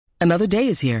Another day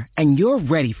is here, and you're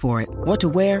ready for it. What to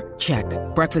wear? Check.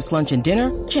 Breakfast, lunch, and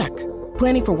dinner? Check.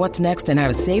 Planning for what's next and how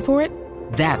to save for it?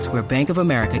 That's where Bank of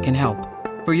America can help.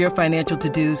 For your financial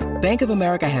to-dos, Bank of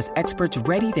America has experts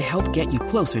ready to help get you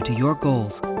closer to your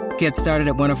goals. Get started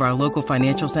at one of our local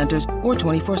financial centers or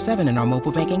 24/7 in our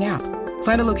mobile banking app.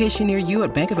 Find a location near you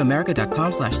at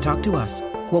bankofamerica.com/talktous.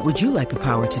 What would you like the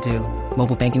power to do?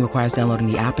 Mobile banking requires downloading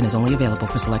the app and is only available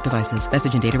for select devices.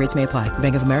 Message and data rates may apply.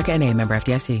 Bank of America N.A., member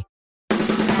FDIC.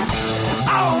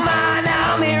 Oh man,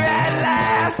 I'm here at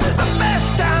last. The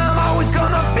best time, always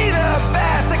gonna be the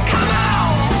best. Come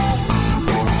on!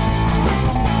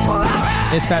 Well, all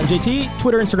right. It's Pat and JT,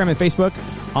 Twitter, Instagram, and Facebook.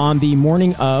 On the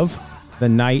morning of the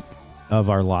night of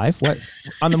our live,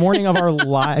 on the morning of our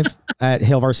live at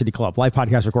Hail Varsity Club, live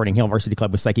podcast recording, Hail Varsity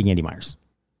Club with Psychic Andy Myers.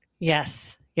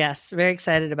 Yes. Very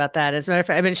excited about that. As a matter of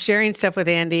fact, I've been sharing stuff with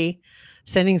Andy,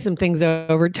 sending some things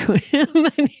over to him,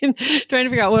 trying to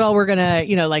figure out what all we're gonna,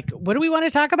 what do we want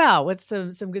to talk about? What's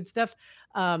some good stuff?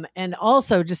 And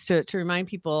also just to remind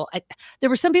people, there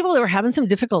were some people that were having some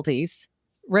difficulties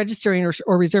registering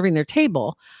or reserving their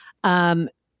table. And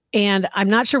I'm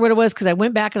not sure what it was because I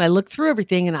went back and I looked through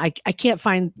everything and I can't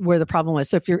find where the problem was.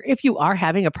 So if you are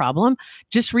having a problem,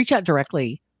 just reach out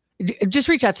directly. Just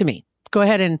reach out to me. Go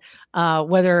ahead and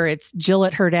whether it's Jill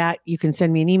at Hurrdat, you can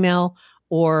send me an email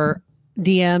or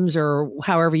DMs or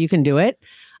however you can do it.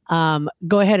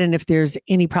 Go ahead and if there's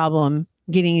any problem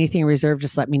getting anything reserved,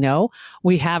 just let me know.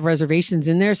 We have reservations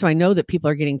in there, so I know that people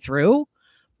are getting through,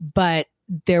 but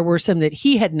there were some that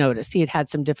he had noticed. He had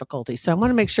some difficulty. So I want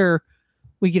to make sure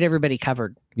we get everybody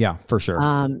covered. Yeah, for sure.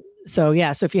 So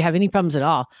if you have any problems at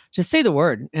all, just say the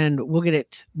word and we'll get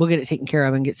it taken care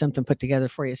of and get something put together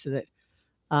for you so that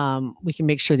we can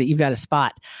make sure that you've got a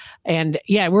spot. And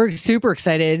yeah, we're super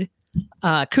excited.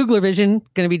 Kugler Vision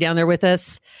going to be down there with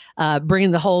us,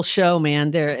 bringing the whole show,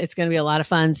 man. It's going to be a lot of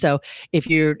fun. So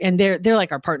they're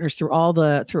like our partners through all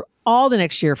the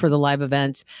next year for the live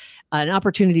events, an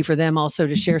opportunity for them also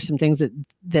to share some things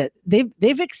that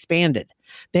they've expanded.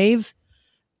 They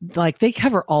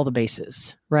cover all the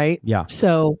bases, right? Yeah.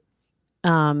 So,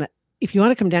 if you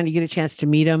want to come down, you get a chance to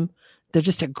meet them. They're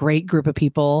just a great group of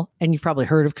people. And you've probably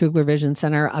heard of Kugler Vision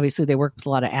Center. Obviously, they work with a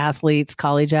lot of athletes,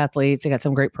 college athletes. They got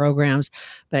some great programs.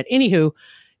 But anywho,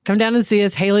 come down and see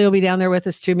us. Haley will be down there with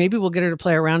us too. Maybe we'll get her to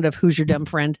play a round of Who's Your Dumb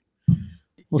Friend.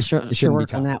 We'll sure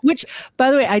work on that. Which,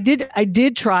 by the way, I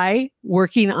did try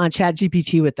working on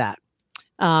ChatGPT with that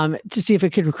to see if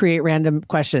it could create random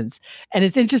questions. And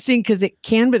it's interesting because it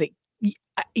can, but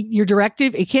your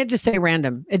directive, it can't just say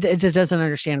random. It just doesn't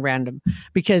understand random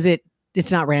because it's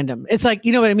not random. It's like,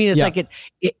 you know what I mean? It's like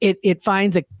it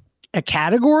finds a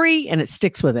category and it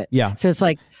sticks with it. Yeah. So it's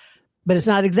like, but it's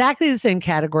not exactly the same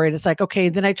category. And it's like, okay,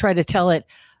 then I try to tell it,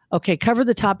 okay, cover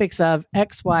the topics of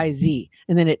X, Y, Z.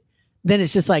 And then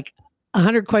it's just like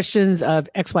 100 questions of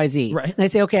X, Y, Z. Right. And I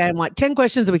say, okay, I want 10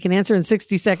 questions that we can answer in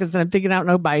 60 seconds. And I'm thinking out,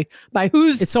 no, by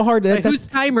who's, it's so hard. Whose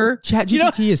timer.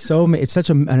 ChatGPT is it's such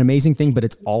an amazing thing, but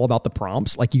it's all about the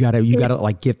prompts. Like you gotta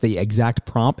like get the exact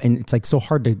prompt. And it's like so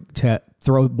hard to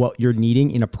throw what you're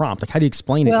needing in a prompt. Like how do you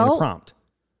explain it in a prompt?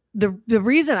 The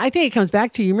reason I think it comes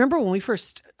back to, you remember when we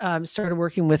first started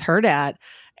working with Hurrdat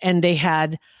and they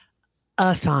had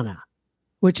Asana,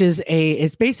 which is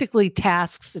it's basically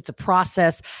tasks. It's a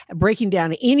process, breaking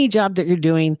down any job that you're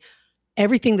doing,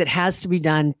 everything that has to be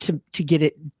done to get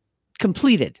it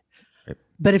completed. Right.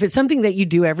 But if it's something that you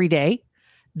do every day,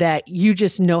 that you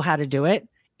just know how to do it,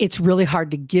 it's really hard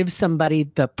to give somebody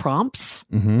the prompts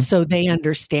so they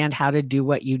understand how to do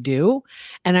what you do.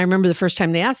 And I remember the first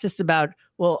time they asked us about,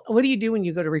 well, what do you do when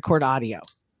you go to record audio?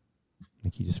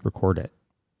 Like you just record it.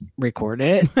 I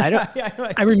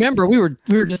remember we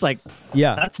were just like,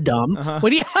 yeah, that's dumb.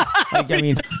 What do you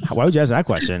why would you ask that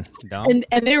question? Dumb.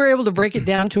 And they were able to break it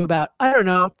down to about, I don't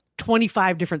know,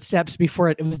 25 different steps before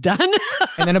it was done.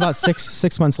 And then about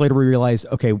six months later, we realized,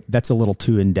 okay, that's a little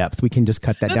too in depth. We can just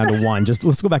cut that down to one.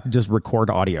 Let's go back and just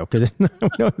record audio because we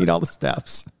don't need all the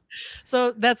steps.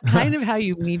 So that's kind of how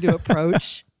you need to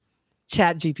approach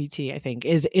ChatGPT, I think,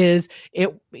 is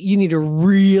you need to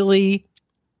really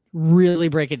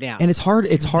break it down. And it's hard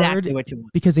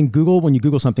because in Google, when you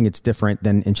Google something, it's different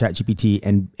than in ChatGPT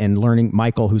and learning.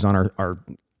 Michael, who's on our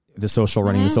the social,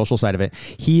 running the social side of it,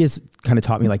 he has kind of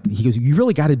taught me, like, he goes, you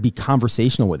really got to be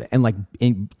conversational with it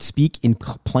and speak in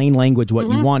plain language what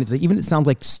you want. It's like, even it sounds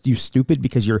like you're stupid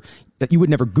because you would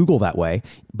never Google that way.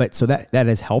 But so that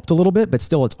has helped a little bit, but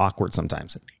still it's awkward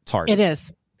sometimes. It's hard. It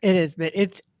is, but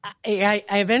I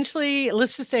eventually,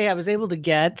 let's just say I was able to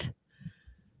get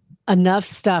enough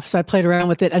stuff. So I played around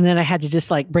with it, and then I had to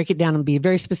just like break it down and be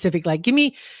very specific. Like, give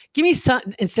me some,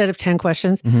 instead of 10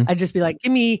 questions, I'd just be like,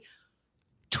 give me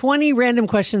 20 random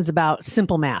questions about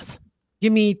simple math.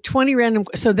 Give me 20 random.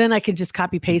 So then I could just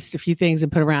copy paste a few things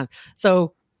and put around.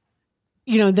 So,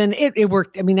 then it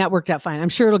worked. I mean, that worked out fine. I'm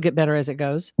sure it'll get better as it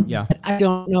goes. Yeah. But I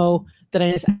don't know that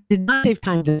I did not save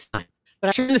time this time, but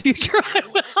I'm sure in the future I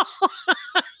will.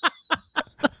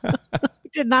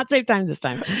 Did not save time this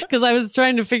time because I was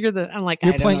trying to figure that. I'm like,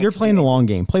 you're playing the long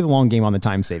game. Play the long game on the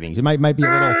time savings. It might be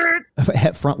a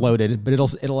little front loaded, but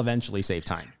it'll eventually save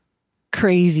time.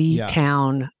 Crazy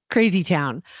town.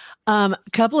 A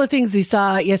couple of things we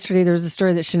saw yesterday. There was a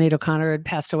story that Sinead O'Connor had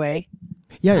passed away.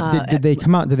 Yeah. Did they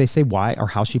come out? Did they say why or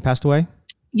how she passed away?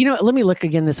 Let me look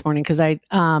again this morning because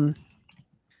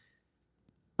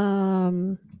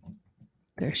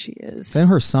there she is. Then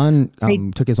her son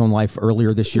took his own life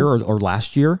earlier this year or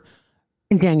last year.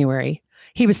 In January.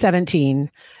 He was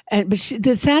 17. But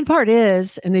the sad part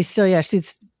is, and they still,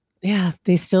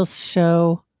 they still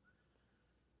show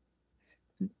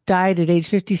died at age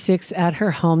 56 at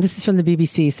her home. This is from the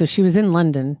BBC. So she was in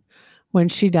London when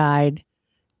she died.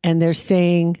 And they're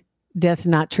saying death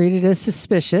not treated as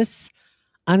suspicious,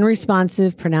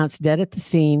 unresponsive, pronounced dead at the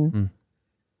scene.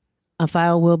 A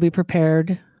file will be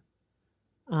prepared.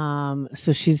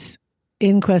 So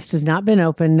inquest has not been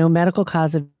opened. No medical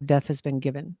cause of death has been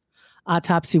given.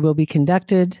 Autopsy will be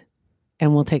conducted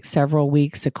and will take several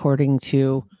weeks according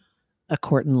to a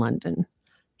court in London.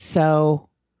 So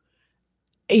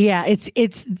yeah, it's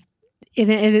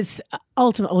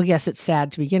ultimately, well, yes, it's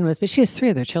sad to begin with, but she has 3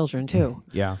 other children too.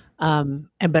 Yeah.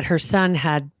 But her son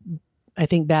had, I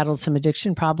think, battled some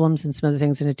addiction problems and some other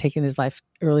things and had taken his life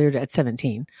earlier at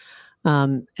 17.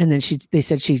 And then they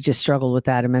said she just struggled with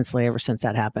that immensely ever since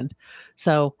that happened.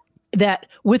 So that,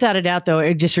 without a doubt, though,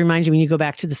 it just reminds you when you go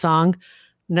back to the song,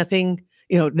 nothing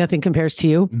compares to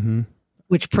you,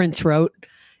 which Prince wrote,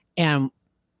 and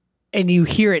you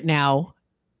hear it now.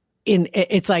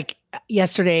 It's like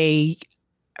yesterday,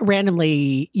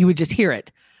 randomly, you would just hear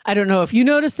it. I don't know if you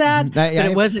noticed that, but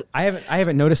it wasn't. I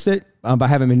haven't noticed it, but I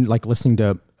haven't been like listening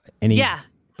to any. Yeah.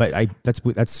 But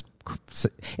that's.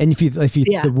 And if you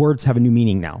the words have a new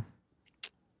meaning now.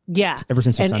 Yeah. Ever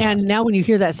since and now when you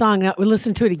hear that song, now we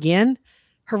listen to it again,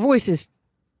 her voice is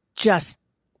just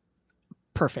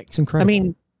perfect. It's incredible. I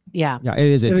mean, yeah. Yeah, it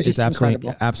is. It's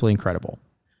absolutely incredible.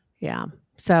 Yeah.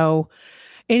 So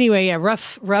anyway,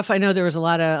 rough. I know there was a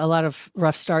lot of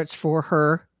rough starts for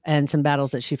her and some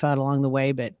battles that she fought along the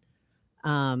way, but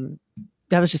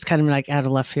that was just kind of like out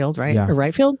of left field, right? Yeah. Or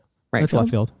right field? Right. It's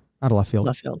left field. Out of left field.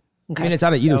 Left field. Okay. I mean, it's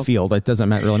out of either field. It doesn't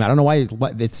really matter. I don't know why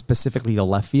it's specifically the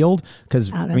left field,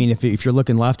 because I mean, if you're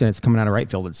looking left and it's coming out of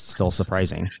right field, it's still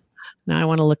surprising. Now I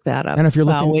want to look that up. And if you're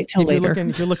looking,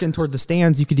 if you're looking toward the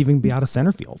stands, you could even be out of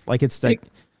center field. Like it's like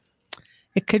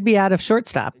it could be out of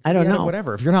shortstop. I don't know.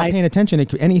 Whatever. If you're not paying attention, it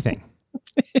could be anything.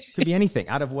 It could be anything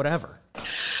out of whatever.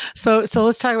 So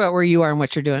let's talk about where you are and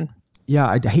what you're doing. Yeah,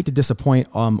 I hate to disappoint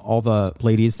all the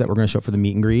ladies that we're going to show up for the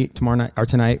meet and greet tomorrow night or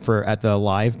tonight at the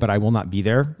live, but I will not be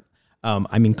there.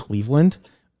 I'm in Cleveland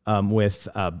with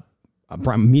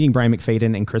meeting Brian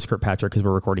McFadden and Chris Kirkpatrick because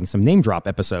we're recording some name drop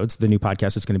episodes. The new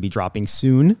podcast is going to be dropping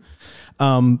soon.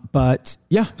 But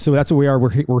yeah, so that's where we are.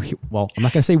 Well, I'm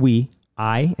not going to say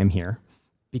I am here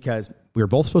because we were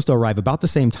both supposed to arrive about the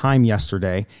same time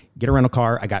yesterday, get a rental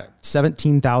car. I got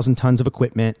 17,000 tons of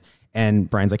equipment. And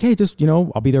Brian's like, hey, just,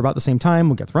 I'll be there about the same time.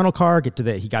 We'll get the rental car,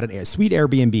 he got a sweet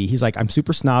Airbnb. He's like, I'm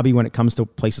super snobby when it comes to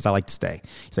places I like to stay.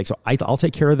 He's like, so I'll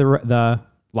take care of the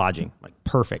lodging. Like,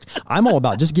 perfect. I'm all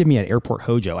about just give me an airport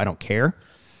hojo. I don't care.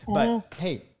 But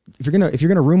hey, if you're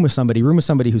going to room with somebody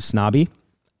who's snobby.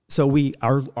 So we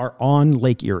are on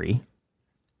Lake Erie.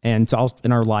 And so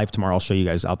in our live tomorrow, I'll show you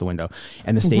guys out the window.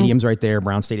 And the stadium's right there,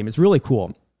 Brown Stadium. It's really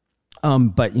cool.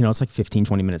 But it's like 15,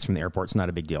 20 minutes from the airport. It's not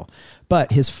a big deal.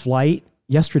 But his flight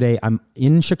yesterday, I'm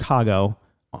in Chicago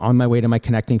on my way to my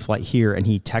connecting flight here. And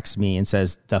he texts me and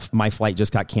says my flight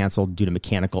just got canceled due to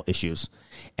mechanical issues.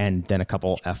 And then a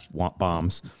couple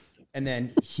F-bombs. And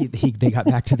then they got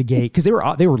back to the gate because they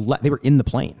were in the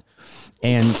plane.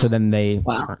 And so then they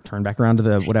turned back around to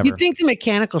the whatever. You'd think the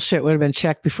mechanical shit would have been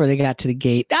checked before they got to the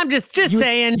gate. I'm just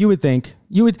saying. You would think.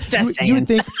 You would think.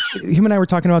 Him and I were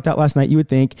talking about that last night. You would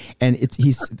think. And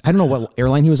I don't know what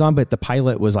airline he was on, but the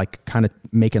pilot was like kind of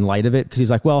making light of it because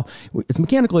he's like, well, it's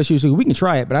mechanical issues. So we can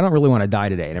try it, but I don't really want to die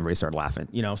today. And everybody started laughing,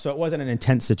 so it wasn't an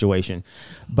intense situation.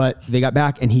 But they got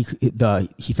back and he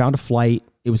found a flight.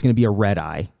 It was going to be a red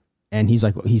eye. And he's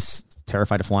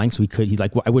terrified of flying. So he's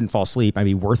like, well, I wouldn't fall asleep. I'd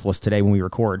be worthless today when we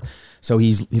record. So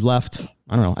he left.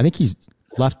 I don't know. I think he's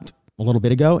left a little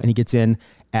bit ago, and he gets in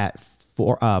at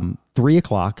 4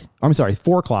 o'clock,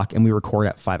 and we record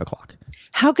at 5 o'clock.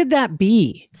 How could that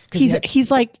be?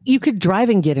 He's like, you could drive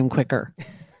and get him quicker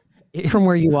from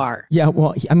where you are. Yeah,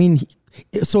 well, I mean,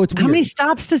 so it's weird. How many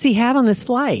stops does he have on this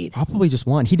flight? Probably just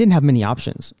one. He didn't have many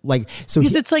options.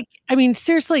 Because it's like, I mean,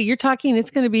 seriously, you're talking,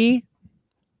 it's going to be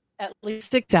at least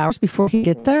 6 hours before he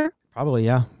gets there? Probably,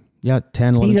 yeah. Yeah,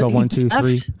 10, 11, 12, 1, 2,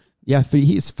 3. Yeah, 3.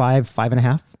 He's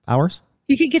 5.5 hours.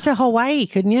 You could get to Hawaii,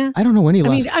 couldn't you? I don't know when he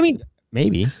left. I mean,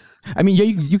 maybe. I mean, yeah,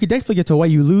 you could definitely get to Hawaii.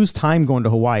 You lose time going to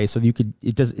Hawaii, so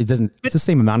it doesn't. It's the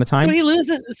same amount of time. So he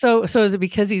loses. So is it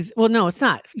because no, it's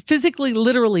not. Physically,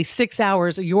 literally 6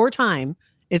 hours of your time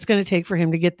it's going to take for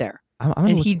him to get there.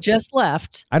 He just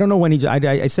left. I don't know when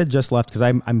I said just left because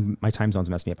I'm my time zone's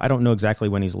messed me up. I don't know exactly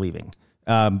when he's leaving.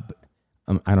 I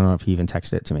don't know if he even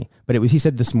texted it to me, but he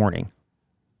said this morning.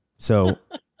 So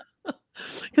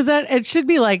because it should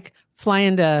be like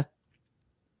flying to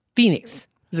Phoenix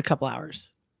is a couple hours.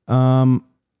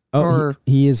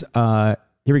 He is here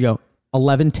we go,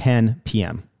 11:10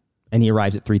 p.m. and he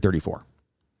arrives at 3:34.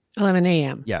 11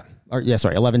 a.m. Yeah.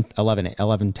 Sorry,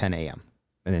 11:10 a.m.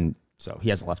 And then so he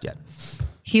hasn't left yet.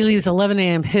 He leaves 11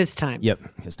 a.m. his time. Yep,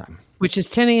 his time. Which is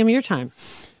 10 a.m. your time.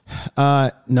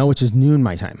 No, which is noon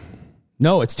my time.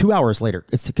 No, it's 2 hours later.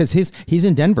 It's because he's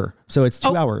in Denver, so it's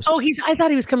 2 hours. Oh, I thought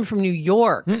he was coming from New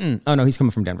York. Oh no, he's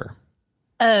coming from Denver.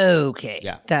 Okay.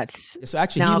 Yeah. So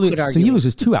actually he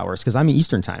loses 2 hours because I'm in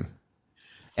Eastern time.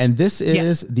 And this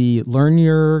is the Learn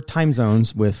Your Time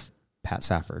Zones with Pat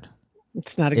Safford.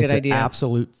 It's not a good idea. It's an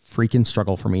absolute freaking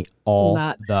struggle for me all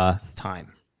the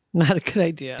time. Not a good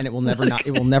idea. And it will never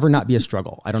not be a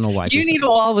struggle. I don't know why. You need a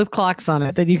wall with clocks on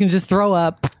it that you can just throw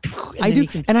up. I do.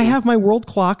 And I have my world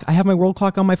clock. I have my world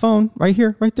clock on my phone right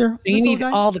here, right there. You need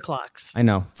all the clocks. I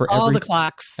know. For all the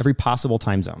clocks. Every possible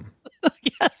time zone.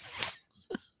 Yes.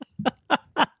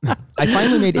 I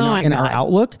finally made in our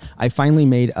Outlook, I finally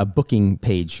made a booking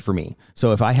page for me.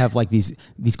 So if I have like these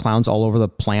clowns all over the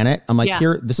planet, I'm like,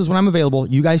 here, this is when I'm available.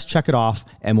 You guys check it off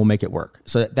and we'll make it work.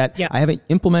 So I haven't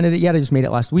implemented it yet. I just made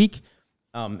it last week.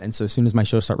 And so as soon as my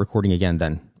shows start recording again,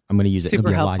 then I'm going to use it. It'll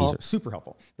be a lot easier. Super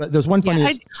helpful. But there's one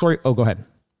funny story. Oh, go ahead.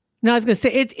 No, I was going to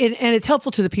say and it's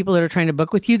helpful to the people that are trying to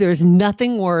book with you. There's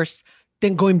nothing worse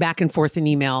than going back and forth in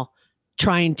email,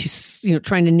 trying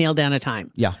to nail down a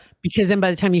time. Yeah. Because then by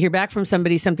the time you hear back from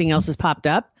somebody, something else has popped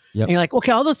up. Yep. And you're like,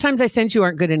 okay, all those times I sent you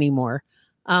aren't good anymore.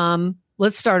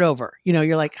 Let's start over.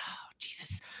 You're like, oh,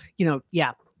 Jesus.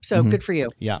 So good for you.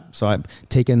 Yeah. So I'm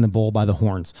taking the bull by the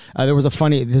horns. There was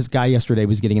this guy yesterday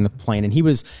was getting in the plane and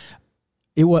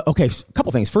okay, a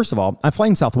couple things. First of all, I'm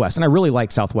flying Southwest and I really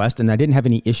like Southwest and I didn't have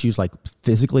any issues like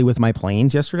physically with my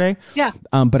planes yesterday. Yeah.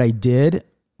 But I did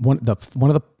one of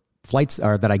the flights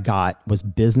that I got was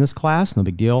business class, no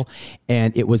big deal.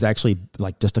 And it was actually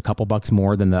like just a couple bucks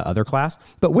more than the other class.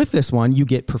 But with this one, you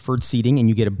get preferred seating and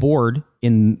you get a board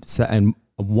in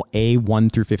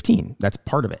A1 through 15. That's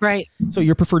part of it. Right. So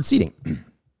your preferred seating.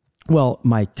 Well,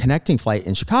 my connecting flight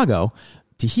in Chicago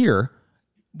to here,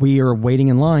 we are waiting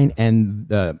in line and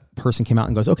the person came out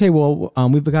and goes, okay, well,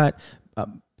 we've got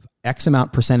X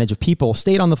amount percentage of people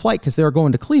stayed on the flight because they were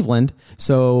going to Cleveland.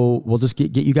 So we'll just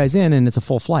get you guys in and it's a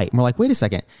full flight. And we're like, wait a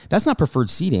second, that's not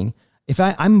preferred seating. If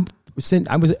I was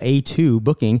A2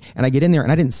 booking and I get in there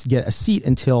and I didn't get a seat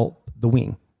until the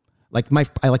wing. Like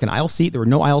I like an aisle seat. There were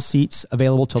no aisle seats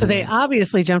available till. So they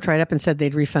obviously jumped right up and said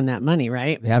they'd refund that money,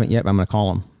 right? They haven't yet. But I'm going to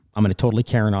call them. I'm going to totally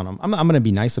Karen on them. I'm going to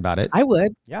be nice about it. I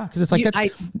would. Yeah, because it's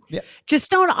like just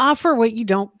don't offer what you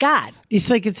don't got. It's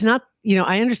like it's not.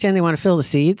 I understand they want to fill the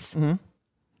seats. Mm-hmm.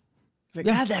 But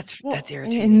God, that's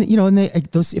irritating. And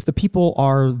if the people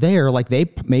are there, like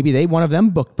maybe one of them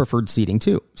booked preferred seating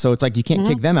too. So it's like you can't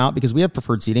kick them out because we have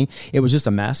preferred seating. It was just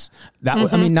a mess.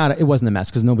 It wasn't a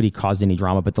mess because nobody caused any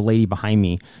drama. But the lady behind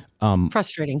me,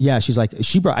 frustrating. Yeah, she's like I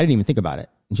didn't even think about it,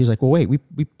 and she's like, well, wait, we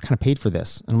kind of paid for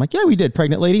this, and I'm like, yeah, we did,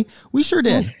 pregnant lady, we sure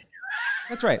did.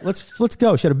 That's right. Let's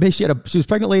go. She was a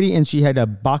pregnant lady, and she had a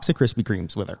box of Krispy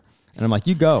Kremes with her, and I'm like,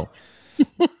 you go.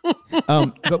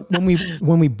 But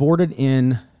when we boarded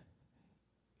in,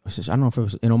 I don't know if it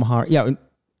was in Omaha. Yeah.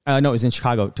 No, it was in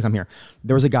Chicago to come here.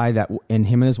 There was a guy and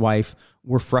him and his wife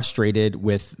were frustrated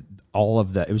with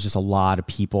it was just a lot of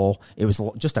people. It was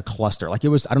just a cluster. Like it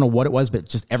was, I don't know what it was, but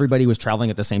just everybody was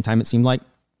traveling at the same time. It seemed like,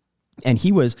 and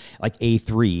he was like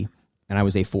A3 and I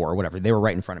was A4 or whatever. They were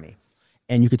right in front of me.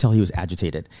 And you could tell he was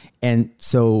agitated. And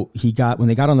so when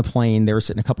they got on the plane, they were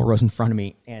sitting a couple rows in front of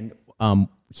me and,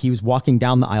 he was walking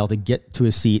down the aisle to get to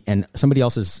his seat and somebody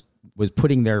else's was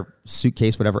putting their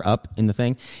suitcase, whatever, up in the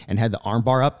thing and had the arm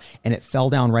bar up, and it fell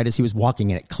down right as he was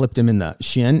walking and it clipped him in the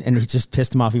shin, and it just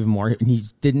pissed him off even more.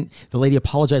 And the lady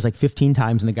apologized like 15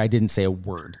 times and the guy didn't say a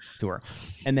word to her.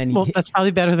 And then that's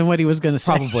probably better than what he was going to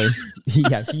say. Probably. He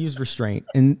used restraint.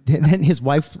 And then his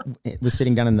wife was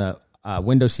sitting down in the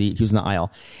window seat. He was in the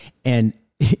aisle, and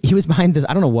he was behind this,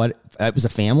 I don't know what, it was a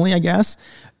family, I guess.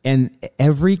 And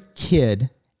every kid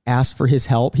asked for his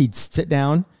help. He'd sit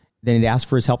down, then he'd ask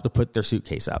for his help to put their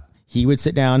suitcase up. He would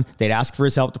sit down, they'd ask for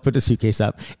his help to put the suitcase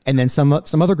up. And then some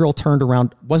other girl turned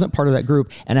around, wasn't part of that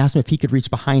group, and asked him if he could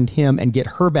reach behind him and get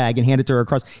her bag and hand it to her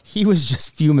across. He was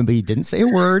just fuming, but he didn't say a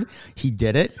word. He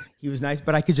did it. He was nice,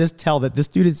 but I could just tell that this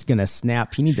dude is going to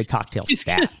snap. He needs a cocktail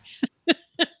stat.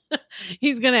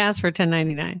 He's going to ask for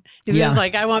 $10.99. He's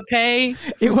like, I want pay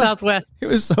from Southwest. It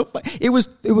was so funny. It was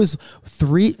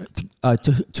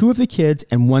two of the kids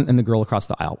and the girl across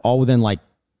the aisle, all within like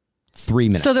 3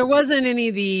 minutes. So there wasn't any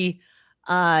of the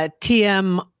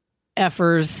TM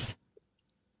effers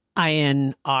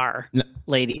INR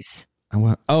ladies.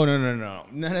 No.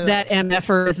 None of that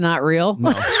MFer is not real.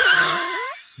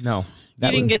 No.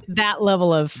 You didn't get that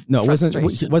level of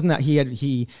frustration. It wasn't that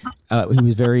he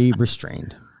was very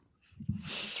restrained.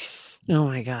 Oh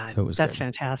my God. So that's good.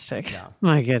 Fantastic. Yeah.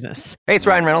 My goodness. Hey, it's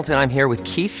Ryan Reynolds, and I'm here with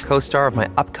Keith, co-star of my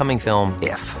upcoming film,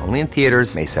 If, only in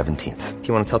theaters May 17th. Do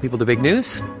you want to tell people the big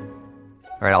news?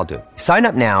 All right, I'll do it. Sign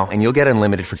up now and you'll get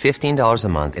unlimited for $15 a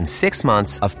month and 6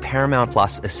 months of Paramount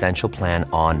Plus Essential Plan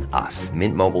on us.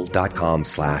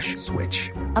 MintMobile.com/switch.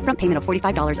 Upfront payment of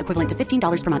 $45 equivalent to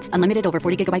 $15 per month. Unlimited over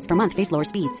 40 gigabytes per month. Face lower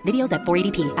speeds. Videos at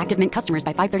 480p. Active Mint customers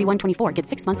by 531.24 get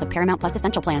 6 months of Paramount Plus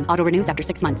Essential Plan. Auto renews after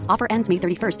 6 months. Offer ends May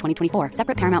 31st, 2024.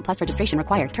 Separate Paramount Plus registration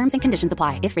required. Terms and conditions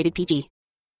apply if rated PG.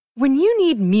 When you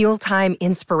need mealtime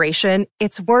inspiration,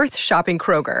 it's worth shopping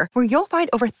Kroger, where you'll find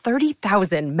over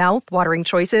 30,000 mouth-watering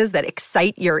choices that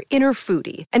excite your inner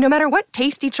foodie. And no matter what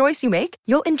tasty choice you make,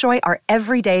 you'll enjoy our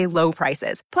everyday low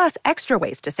prices, plus extra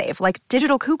ways to save, like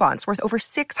digital coupons worth over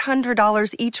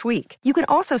 $600 each week. You can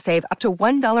also save up to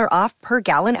 $1 off per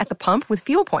gallon at the pump with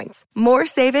fuel points. More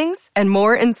savings and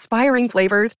more inspiring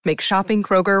flavors make shopping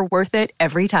Kroger worth it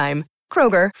every time.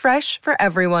 Kroger, fresh for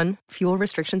everyone. Fuel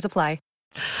restrictions apply.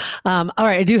 All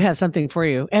right, I do have something for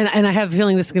you. And I have a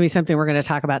feeling this is going to be something we're going to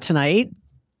talk about tonight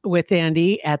with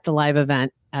Andy at the live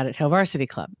event out at Hill Varsity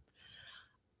Club.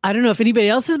 I don't know if anybody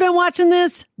else has been watching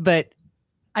this, but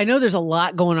I know there's a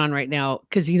lot going on right now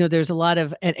because, there's a lot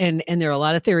of, and there are a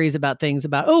lot of theories about things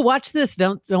about, oh, watch this,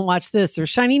 don't watch this, or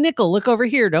shiny nickel, look over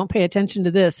here, don't pay attention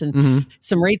to this. And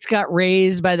some rates got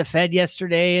raised by the Fed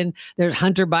yesterday, and there's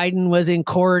Hunter Biden was in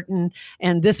court, and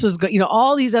this was,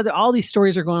 all these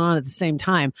stories are going on at the same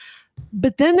time.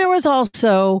 But then there was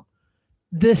also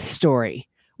this story,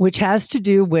 which has to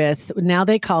do with, now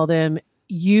they call them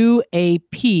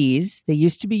UAPs. They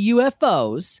used to be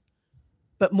UFOs.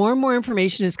 But more and more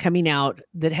information is coming out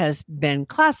that has been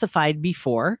classified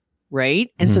before, right?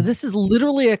 And so this is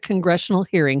literally a congressional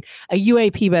hearing. A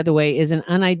UAP, by the way, is an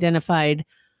unidentified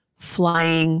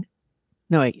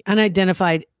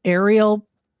aerial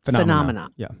phenomena.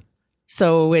 Yeah.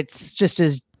 So it's just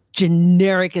as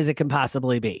generic as it can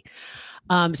possibly be.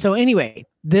 So anyway,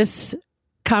 this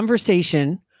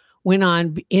conversation went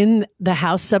on in the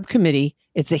House subcommittee.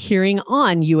 It's a hearing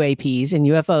on UAPs and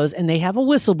UFOs, and they have a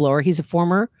whistleblower. He's a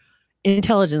former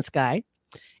intelligence guy,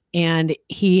 and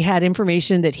he had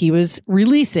information that he was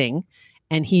releasing,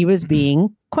 and he was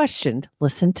being questioned.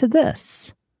 Listen to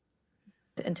this.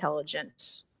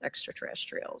 Intelligent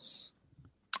extraterrestrials.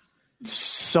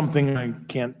 Something I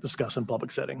can't discuss in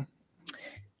public setting.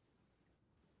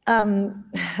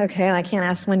 Okay, I can't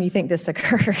ask when you think this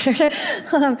occurred.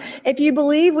 If you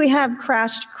believe we have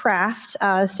crashed craft,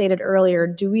 stated earlier,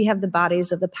 do we have the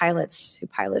bodies of the pilots who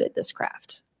piloted this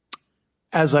craft?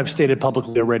 As I've stated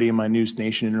publicly already in my News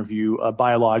Nation interview,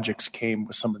 biologics came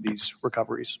with some of these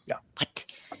recoveries. Yeah. What?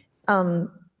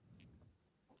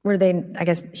 Were they, I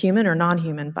guess, human or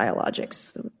non-human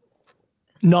biologics?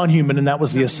 Non-human, and that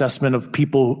was the assessment of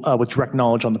people with direct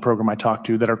knowledge on the program I talked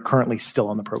to that are currently still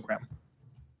on the program.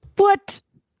 What?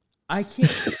 I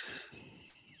can't.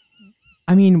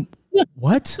 I mean,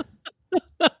 what?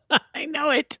 I know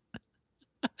it.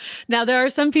 Now, there are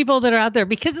some people that are out there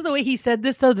because of the way he said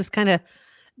this, though, this kind of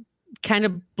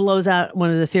blows out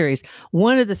one of the theories.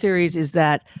 One of the theories is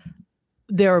that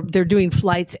they're doing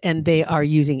flights and they are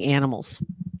using animals.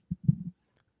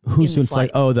 Who's doing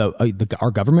flight? Oh,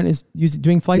 our government is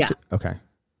doing flights? Yeah. Okay.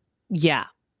 Yeah.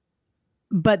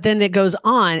 But then it goes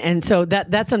on, and so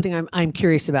that's something I'm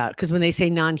curious about, because when they say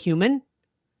non-human,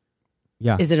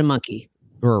 yeah, is it a monkey?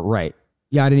 Right.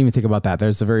 Yeah, I didn't even think about that.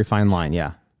 There's a very fine line.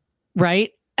 Yeah.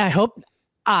 Right.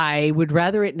 I would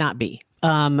rather it not be.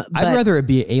 I'd rather it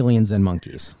be aliens than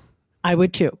monkeys. I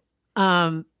would too.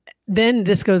 Then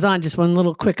this goes on, just one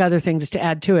little quick other thing just to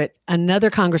add to it. Another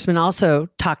congressman also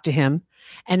talked to him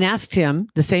and asked him,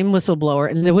 the same whistleblower,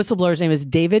 and the whistleblower's name is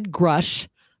David Grush,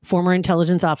 former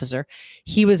intelligence officer.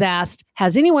 He was asked,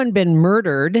 has anyone been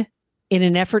murdered in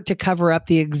an effort to cover up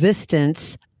the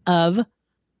existence of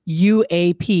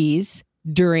UAPs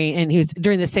during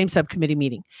the same subcommittee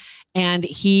meeting? And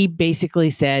he basically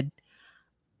said,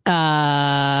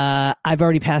 I've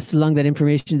already passed along that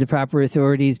information to the proper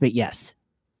authorities, but yes.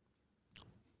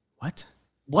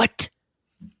 What?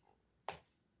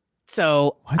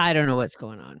 So what? I don't know what's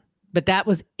going on, but that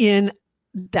was in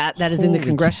that is in the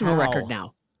congressional record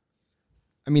now.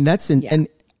 I mean, and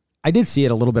I did see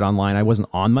it a little bit online. I wasn't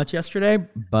on much yesterday,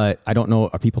 but I don't know.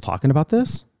 Are people talking about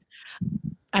this?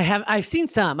 I've seen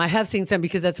some. I have seen some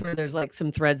because that's where there's like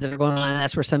some threads that are going on. And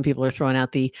that's where some people are throwing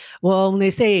out when they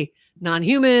say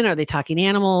non-human, are they talking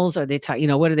animals? Are they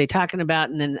what are they talking about?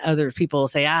 And then other people will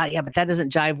say, yeah, but that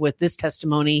doesn't jive with this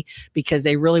testimony because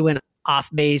they really went off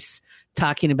base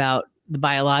talking about the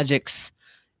biologics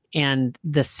and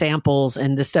the samples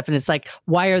and this stuff. And it's like,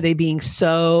 why are they being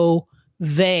so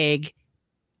vague?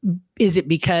 Is it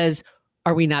because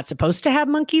are we not supposed to have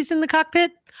monkeys in the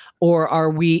cockpit? Or are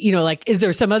we, is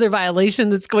there some other violation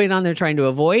that's going on they're trying to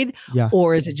avoid? Yeah.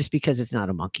 Or is it just because it's not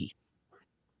a monkey?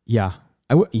 Yeah.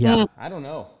 I don't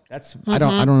know. I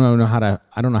don't know how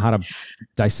to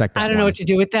dissect that. I don't know what to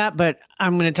do with that, but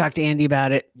I'm going to talk to Andy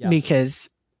about it because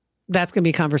that's going to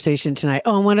be a conversation tonight.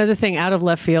 Oh, and one other thing out of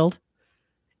left field.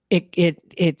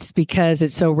 It's because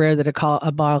it's so rare that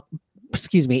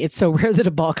it's so rare that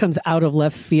a ball comes out of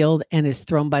left field and is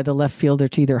thrown by the left fielder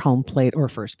to either home plate or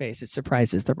first base. It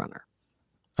surprises the runner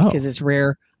because it's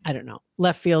rare. I don't know.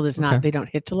 Left field is not, they don't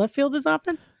hit to left field as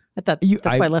often. I thought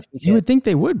that's why lefties You would think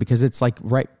they would because it's like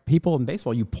people in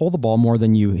baseball, you pull the ball more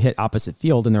than you hit opposite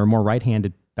field and there are more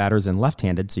right-handed batters than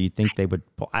left-handed. So you'd think they would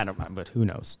pull. I don't know, but who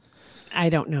knows? I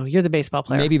don't know. You're the baseball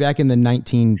player. Maybe back in the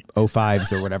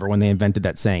 1905s or whatever, when they invented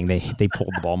that saying, they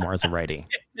pulled the ball more as a righty.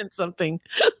 And something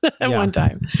at one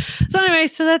time. So anyway,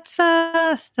 so that's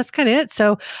kind of it.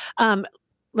 So,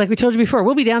 like we told you before,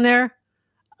 we'll be down there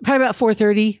probably about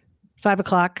 4:30, 5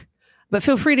 o'clock. But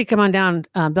feel free to come on down.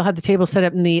 They'll have the table set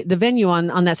up in the venue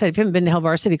on that side. If you haven't been to Hell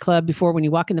Varsity Club before, when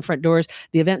you walk in the front doors,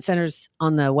 the event center's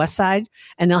on the west side,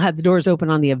 and they'll have the doors open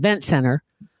on the event center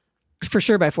for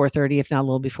sure by 4:30, if not a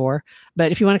little before.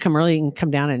 But if you want to come early, you can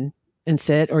come down and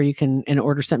sit, or you can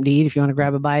order something to eat if you want to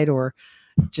grab a bite, or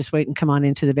just wait and come on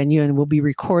into the venue. And we'll be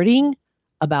recording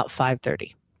about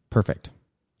 5:30. Perfect.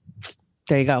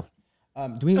 There you go.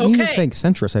 Do we need to thank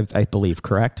Centris, I believe,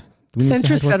 correct?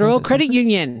 Centris Federal Credit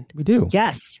Union. We do.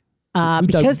 Yes.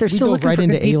 Because they're still looking for good people.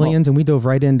 We dove right into aliens, and we dove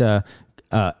right into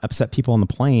upset people on the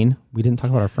plane. We didn't talk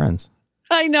about our friends.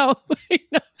 I know.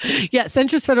 Yeah,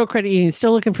 Centris Federal Credit Union is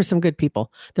still looking for some good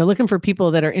people. They're looking for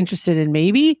people that are interested in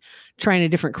maybe trying a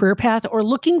different career path or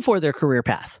looking for their career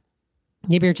path.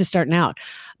 Maybe you're just starting out.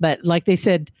 But like they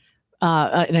said,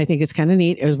 and I think it's kind of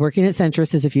neat, is working at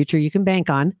Centris is a future you can bank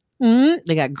on.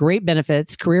 They got great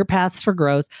benefits, career paths for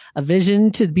growth, a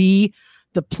vision to be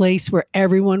the place where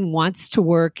everyone wants to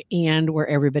work and where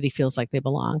everybody feels like they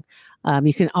belong.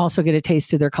 You can also get a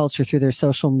taste of their culture through their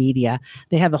social media.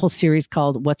 They have a whole series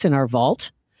called What's in Our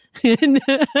Vault. And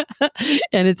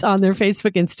it's on their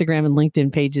Facebook, Instagram, and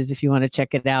LinkedIn pages if you want to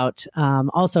check it out.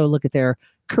 Also, look at their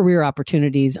career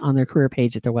opportunities on their career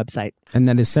page at their website. And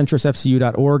that is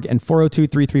centrisfcu.org and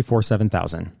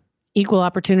 402-334-7000. Equal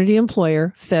opportunity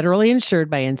employer, federally insured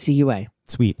by NCUA.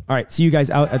 Sweet. All right. See you guys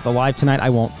out at the live tonight.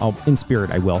 In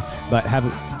spirit, I will. But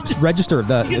register. You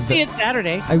can see it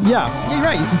Saturday. Yeah, you're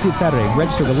right. You can see it Saturday.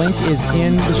 Register. The link is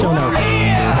in the show notes.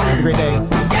 Have a great day.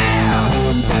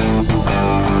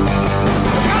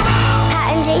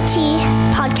 Pat and JT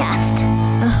Podcast,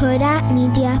 a Huda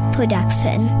Media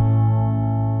Production.